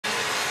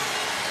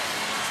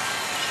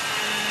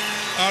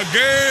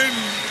Again,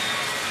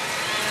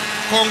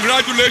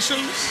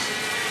 congratulations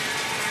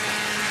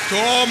to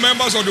all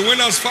members of the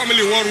Winners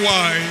family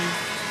worldwide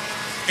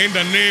in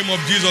the name of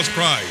Jesus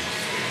Christ.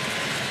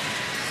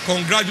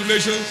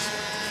 Congratulations,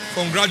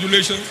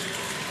 congratulations.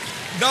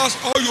 That's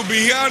all you'll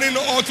be hearing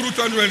all through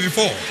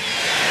 2024.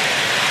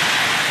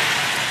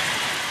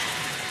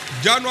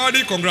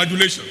 January,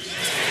 congratulations.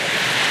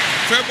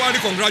 February,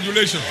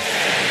 congratulations.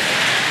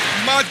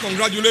 March,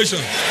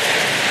 congratulations.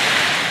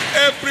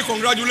 April,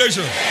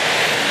 congratulations.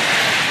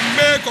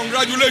 May,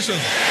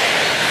 congratulations.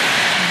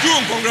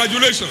 June,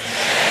 congratulations.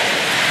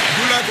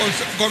 July,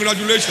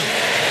 congratulations.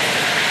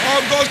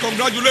 August,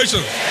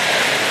 congratulations.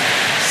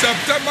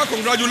 September,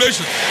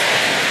 congratulations.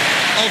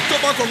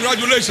 October,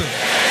 congratulations.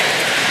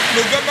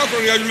 November,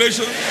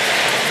 congratulations.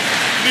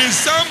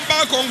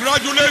 December,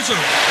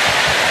 congratulations.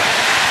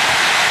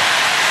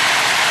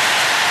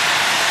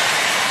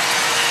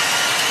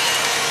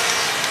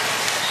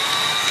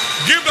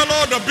 Give the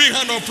Lord a big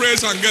hand of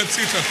praise and get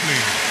seated,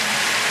 please.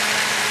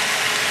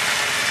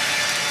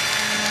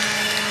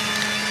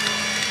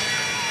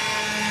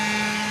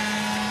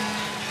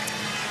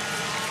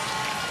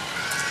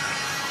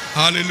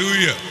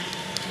 Hallelujah.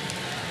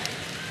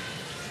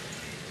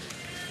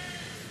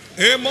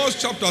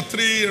 Amos chapter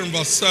 3 and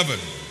verse 7.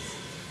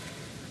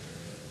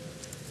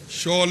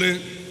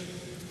 Surely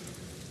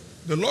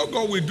the Lord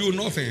God will do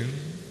nothing,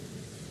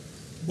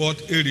 but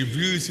he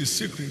reveals his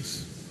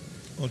secrets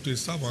unto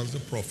his servants, the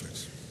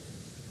prophets.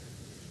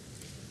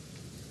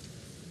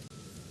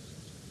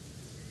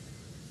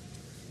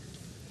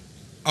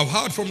 I've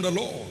heard from the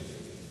Lord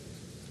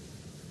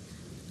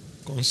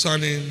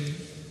concerning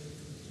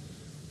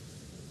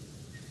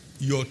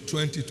your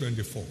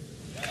 2024.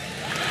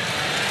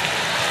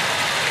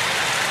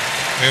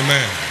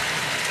 Amen.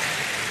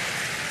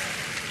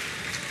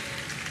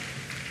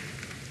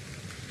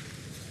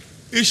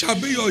 It shall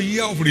be your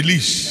year of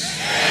release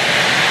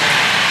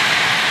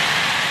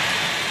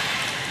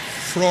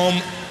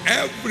from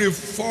every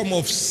form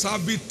of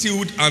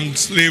servitude and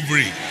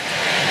slavery.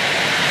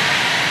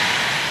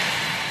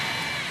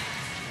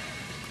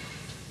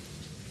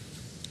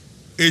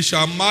 It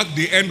shall mark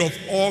the end of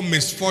all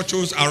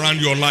misfortunes around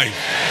your life.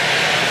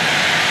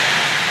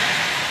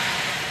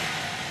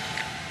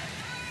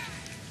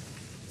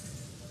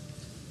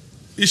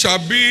 It shall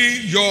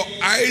be your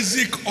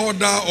Isaac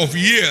order of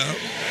year,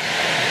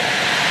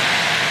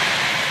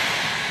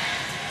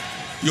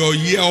 your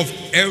year of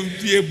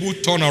enviable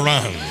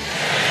turnaround.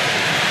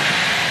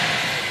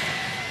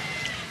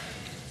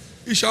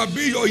 It shall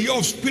be your year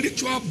of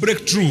spiritual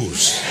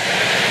breakthroughs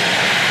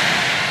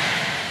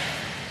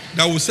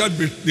that will set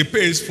the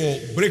pace for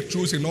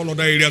breakthroughs in all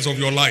other areas of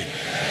your life.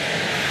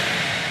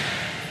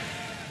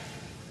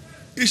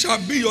 It shall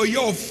be your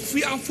year of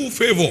fearful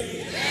favor.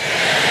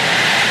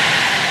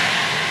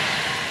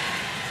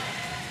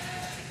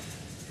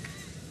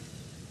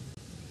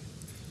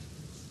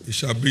 It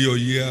shall be your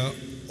year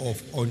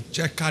of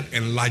uncheckered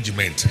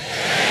enlargement.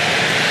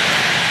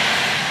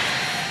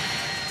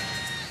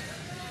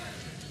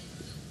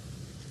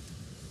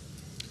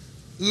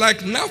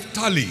 Like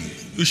Naphtali,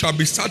 you shall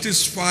be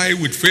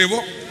satisfied with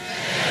favor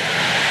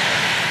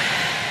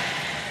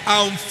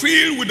and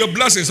filled with the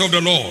blessings of the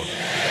Lord.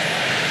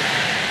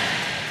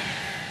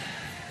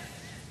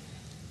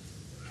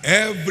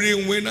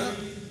 Every winner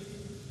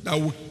that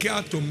will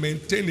care to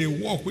maintain a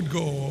walk with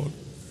God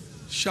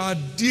shall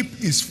dip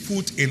his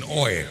foot in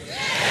oil.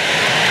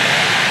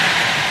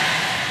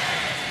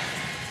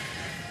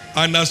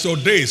 And as your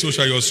day, so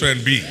shall your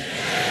strength be.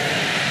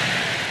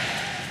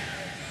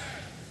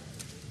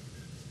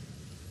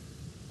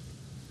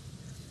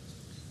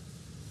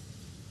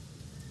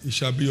 It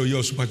shall be your year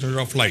of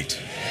supernatural flight.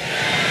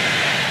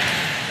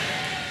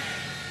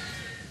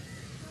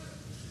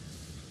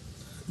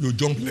 You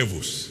jump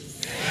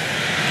levels.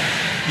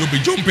 You'll be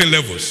jumping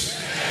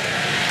levels.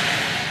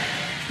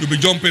 You'll be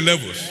jumping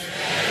levels.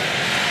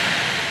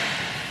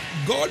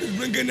 God is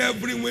bringing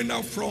every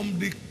winner from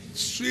the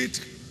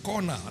street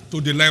corner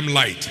to the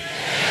limelight.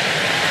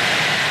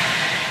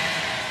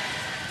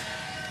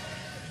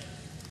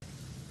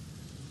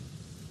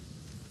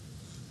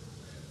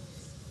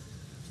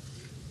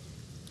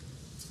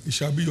 It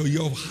shall be your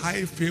year of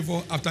high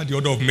favor after the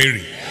order of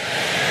Mary.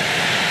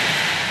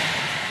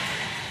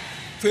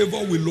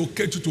 Favor will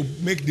locate you to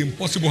make the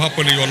impossible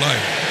happen in your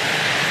life.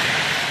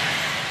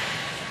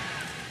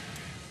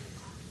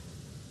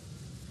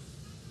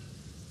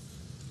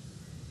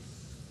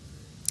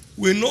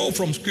 We know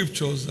from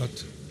scriptures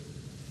that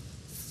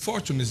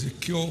fortune is a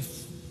cure,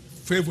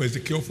 favor is the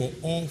cure for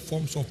all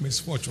forms of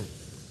misfortune.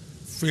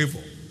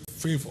 Favor,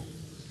 favor.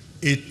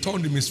 It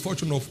turned the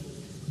misfortune of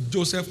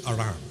Joseph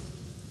around.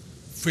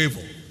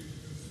 Favor,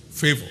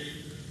 favor,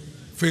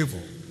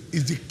 favor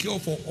is the cure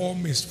for all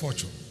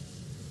misfortune.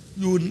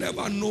 You will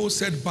never know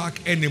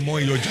setback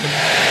anymore in your journey.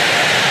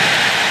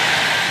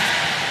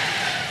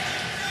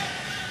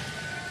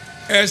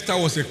 Esther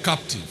was a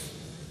captive,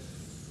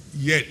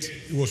 yet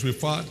he was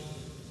referred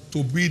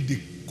to be the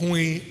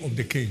queen of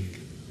the king.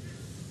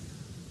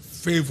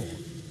 Favor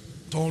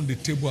turned the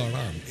table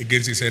around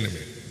against his enemy.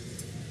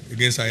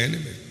 against our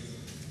enemy.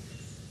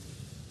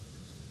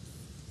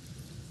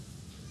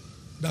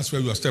 That's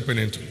where we are stepping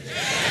into.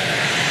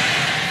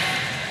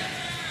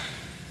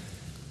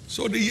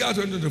 So the year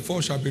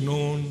 2024 shall be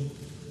known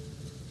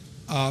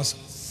as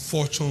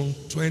Fortune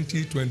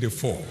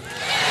 2024.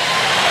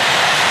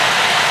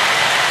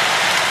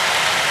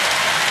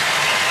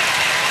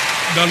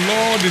 The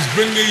Lord is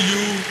bringing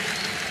you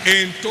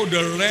into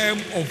the realm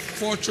of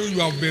fortune you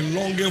have been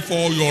longing for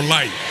all your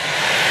life.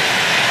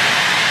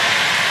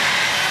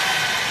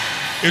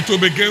 It will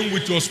begin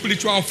with your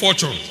spiritual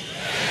fortune.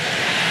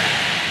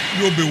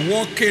 You'll be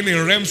walking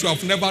in realms you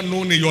have never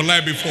known in your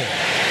life before.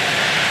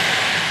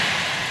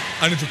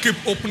 And it will keep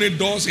opening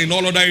doors in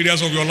all other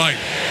areas of your life.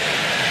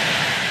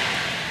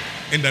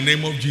 In the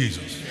name of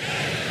Jesus.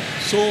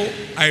 So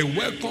I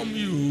welcome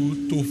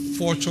you to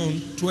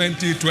Fortune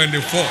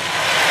 2024.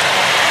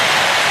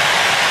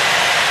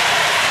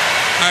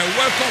 I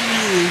welcome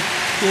you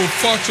to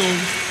Fortune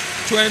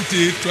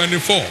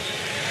 2024.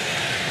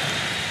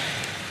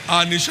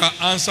 And it shall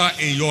answer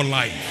in your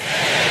life.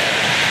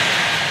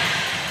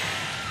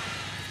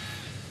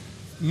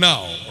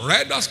 Now,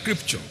 read that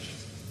scripture.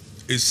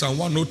 It's Psalm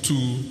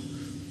 102,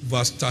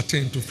 verse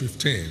 13 to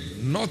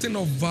 15. Nothing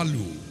of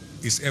value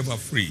is ever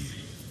free.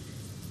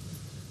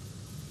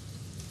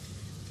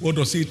 What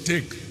does it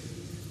take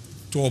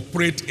to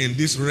operate in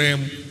this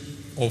realm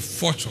of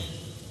fortune?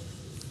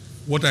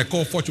 What I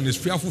call fortune is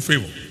fearful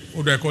favor.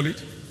 What do I call it?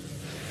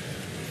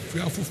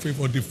 Fearful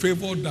favor. The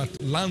favor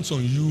that lands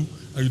on you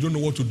and you don't know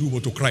what to do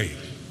but to cry.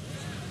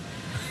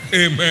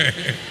 Amen.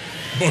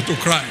 But to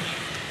cry.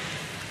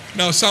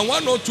 Now, Psalm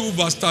 102,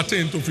 verse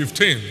 13 to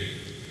 15,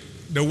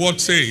 the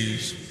word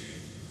says,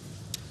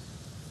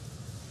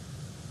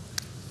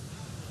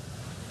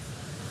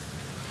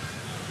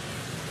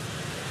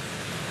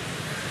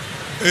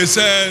 it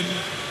said,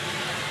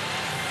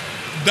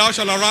 thou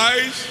shalt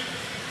arise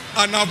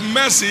and have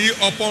mercy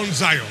upon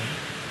Zion,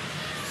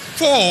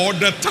 for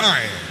the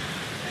time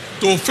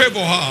to favor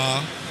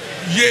her,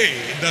 yea,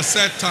 the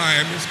set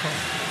time is come.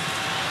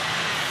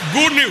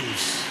 Good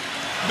news,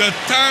 the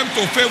time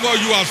to favor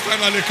you has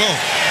finally come.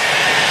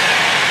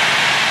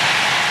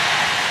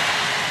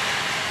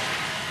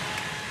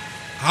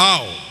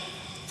 How?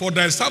 For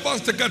thy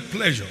servants taketh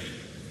pleasure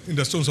in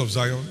the stones of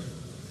Zion,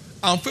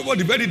 and favor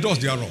the very doors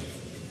thereof.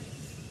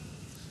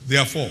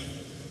 Therefore,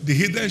 the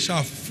heathen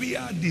shall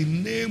fear the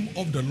name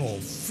of the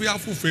Lord,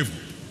 fearful favor,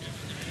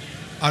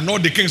 and all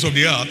the kings of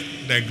the earth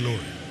their glory.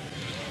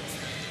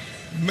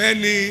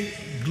 Many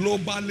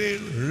globally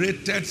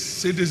rated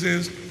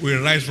citizens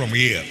will rise from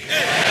here.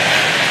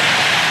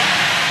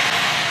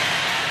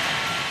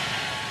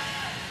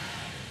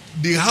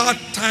 The hard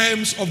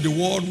times of the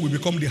world will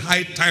become the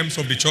high times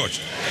of the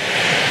church.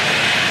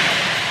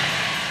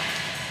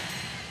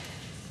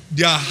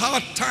 Their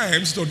hard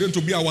times are going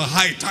to be our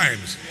high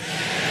times.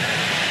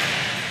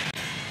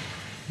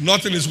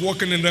 Nothing is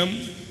working in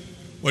them,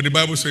 but the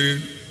Bible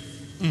says,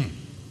 then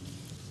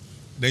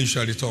you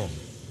shall return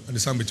and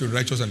decide between the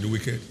righteous and the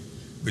wicked,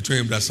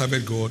 between him that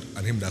serveth God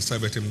and him that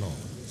serveth him not.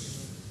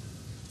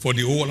 For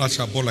the whole earth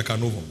shall burn like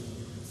an oven,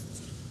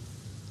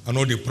 and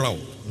all the proud,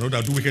 and all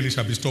that do wickedly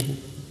shall be stubble.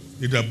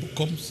 If that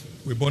comes,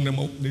 we burn them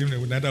up,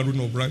 with neither root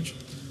nor branch.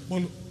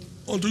 But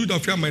unto you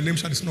that fear my name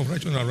shall the Son of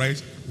Righteousness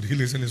arise with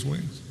healings in his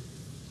wings.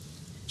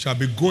 Shall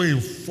be going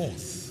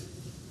forth.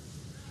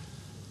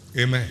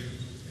 Amen.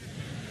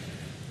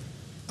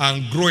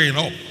 And growing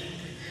up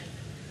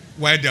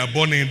while they are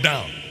burning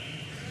down.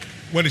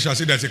 When they shall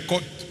say there's a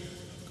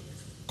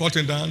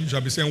cutting down, you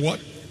shall be saying what?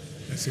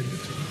 I say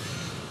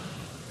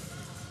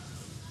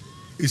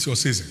it's your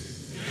season.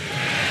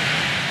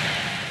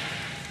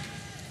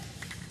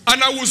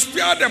 And I will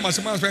spare them as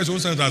a man spares his own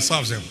sons that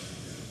serves him.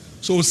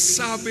 So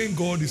serving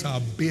God is our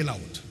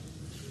bailout.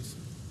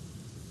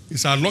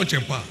 It's our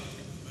launching pad.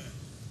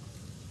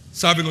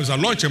 Serving God is our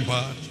launching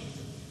pad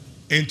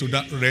into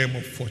that realm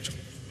of fortune.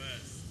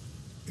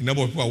 A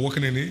number of people are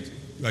working in it,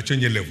 you are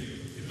changing level.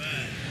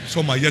 Amen.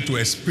 Some are yet to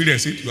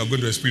experience it, you are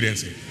going to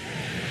experience it.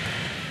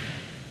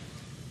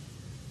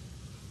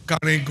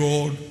 Carrying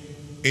God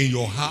in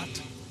your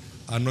heart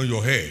and on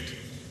your head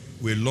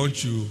will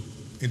launch you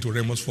into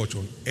realm of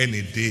fortune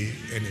any day,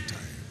 any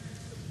time.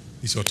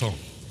 It's your turn.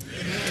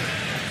 Amen.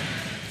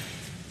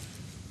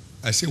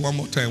 I say one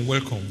more time,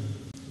 welcome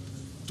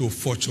to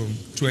Fortune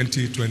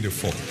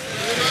 2024.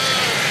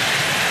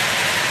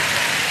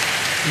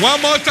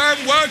 One more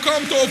time,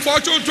 welcome to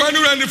Fortune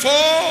 2024.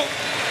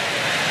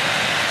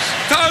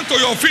 Stand to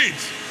your feet.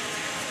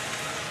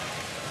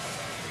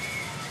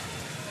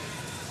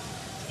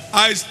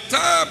 I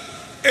step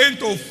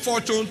into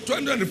Fortune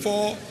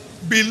 2024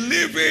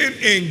 believing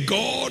in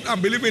God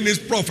and believing in his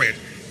prophet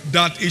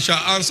that he shall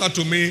answer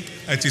to me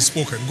as he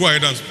spoken. Go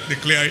ahead and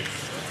declare it.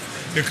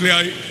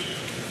 Declare it.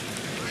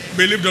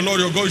 Believe the Lord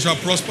your God, you shall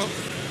prosper.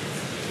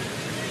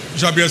 You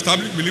shall be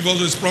established. Believe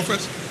also his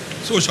prophets,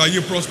 so shall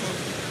you prosper.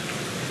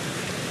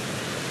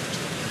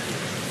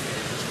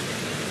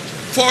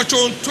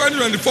 Fortune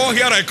 2024,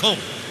 here I come.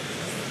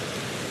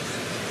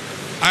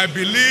 I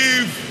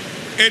believe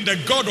in the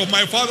God of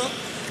my father.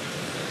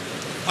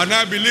 And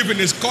I believe in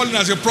his calling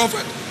as a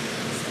prophet.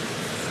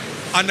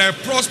 And I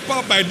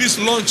prosper by this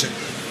launching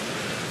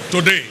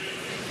today.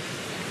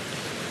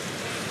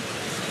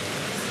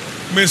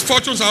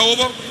 Misfortunes are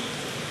over.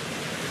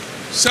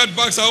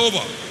 Setbacks are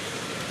over.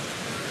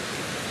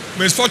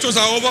 Misfortunes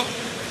are over.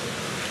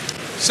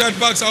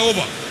 Setbacks are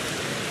over.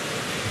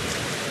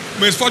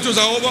 Misfortunes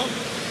are over.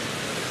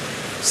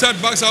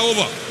 Setbacks are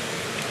over.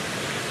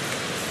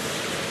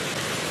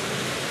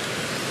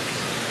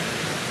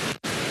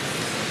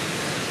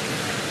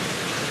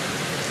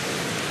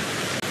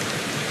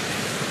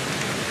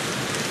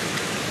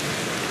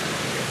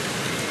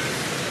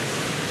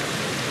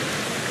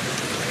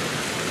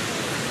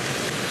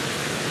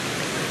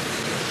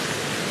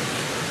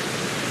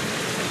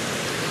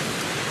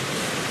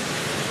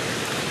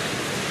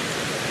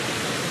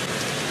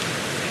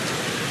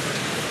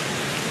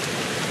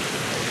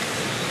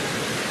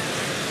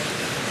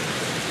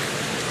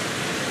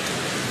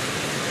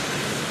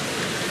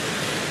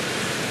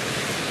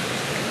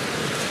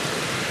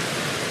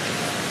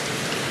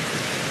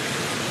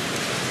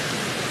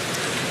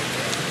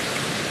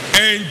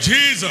 In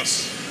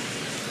Jesus'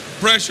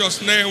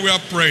 precious name we are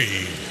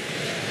praying.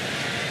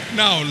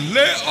 Now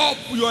lay up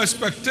your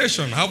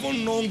expectation.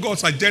 Haven't known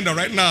God's agenda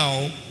right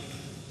now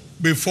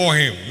before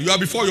him. You are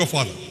before your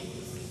Father,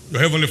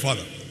 your Heavenly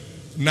Father.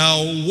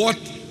 Now what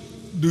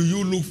do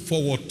you look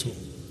forward to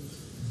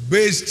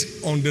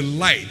based on the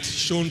light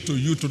shown to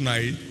you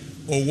tonight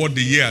or what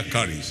the year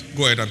carries?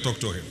 Go ahead and talk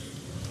to him.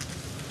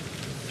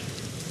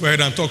 Go ahead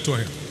and talk to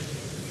him.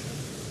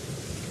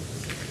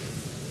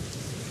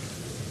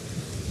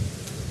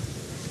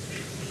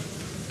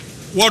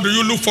 What do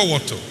you look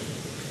forward to?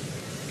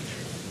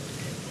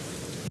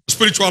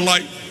 Spiritual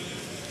life,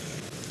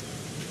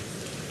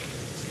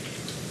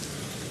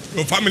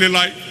 your family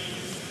life,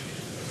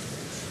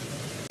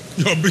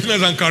 your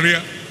business and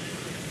career.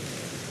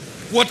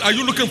 What are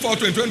you looking forward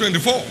to in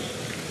 2024?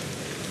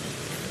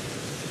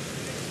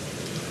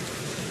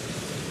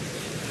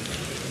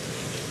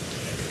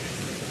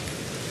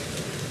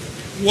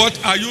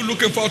 What are you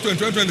looking forward to in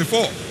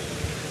 2024?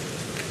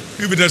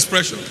 Give it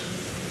expression.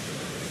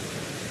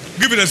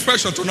 Give it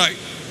expression tonight.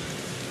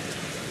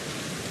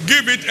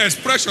 Give it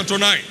expression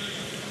tonight.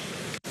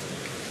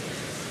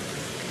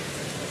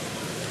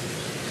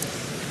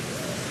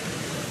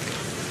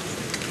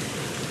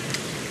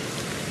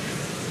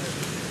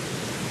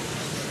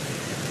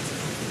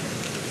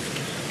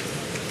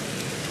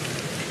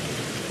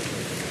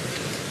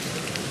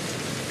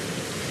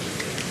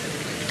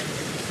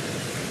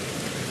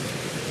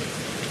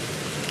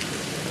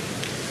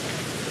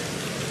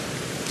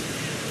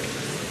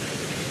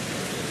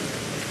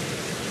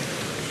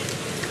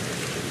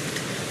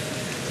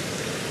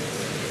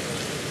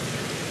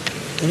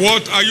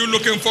 What are you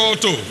looking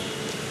forward to?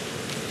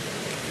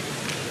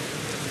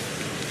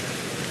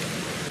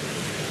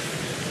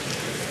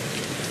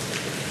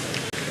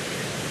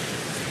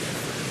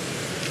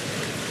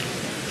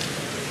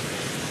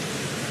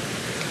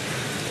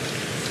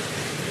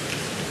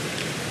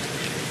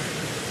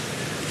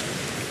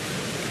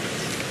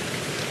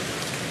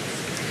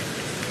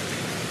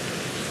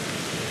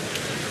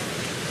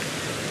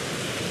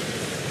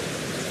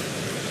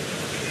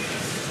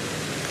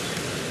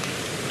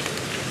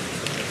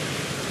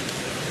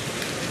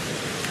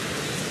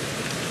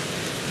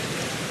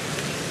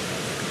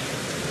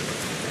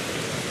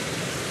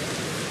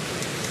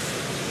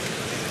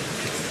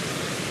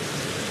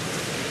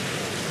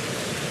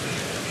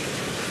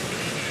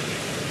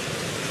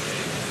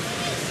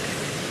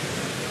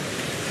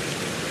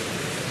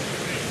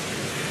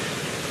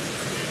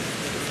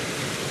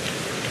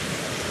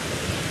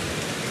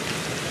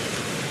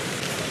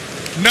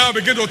 Now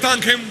begin to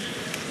thank him.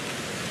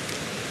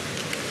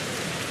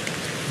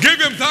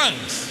 Give him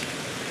thanks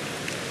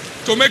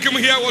to make him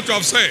hear what you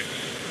have said.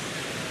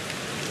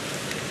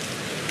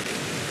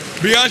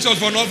 Be anxious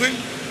for nothing.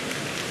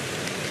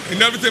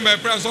 In everything by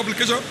prayer and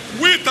supplication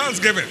with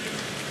thanksgiving.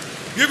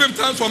 Give him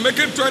thanks for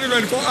making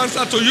 2024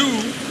 answer to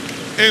you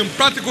in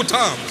practical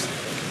terms.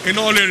 In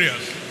all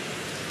areas.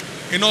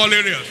 In all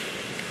areas.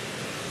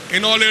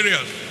 In all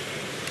areas.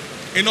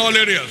 In all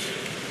areas.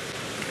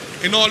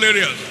 In all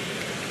areas.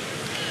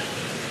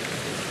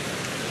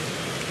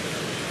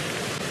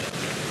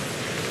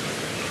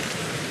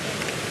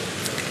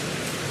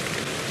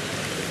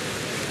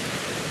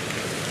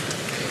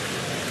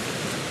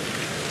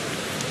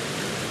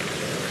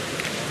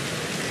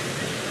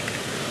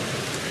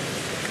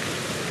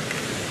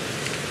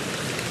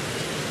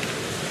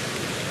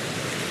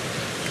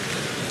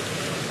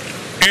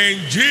 In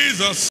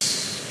Jesus'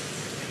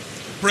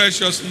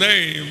 precious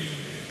name,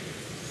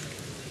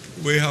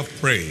 we have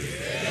prayed.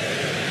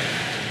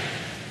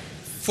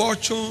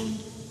 Fortune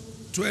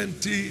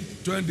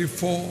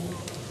 2024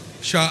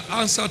 shall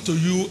answer to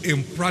you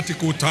in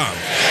practical terms.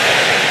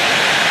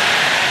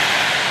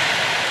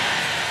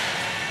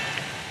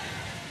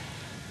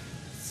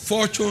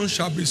 Fortune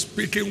shall be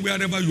speaking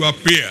wherever you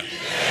appear.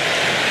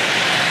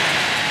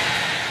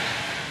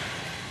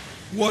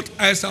 What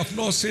eyes have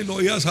not seen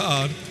or ears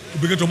heard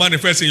will begin to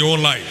manifest in your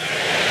own life.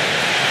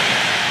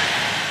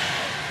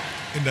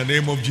 in the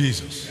name of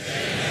Jesus.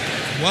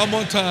 Amen. One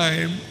more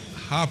time,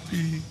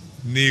 Happy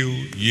New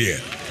Year.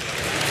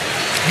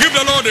 Give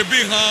the Lord a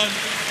big hand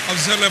of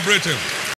celebrating.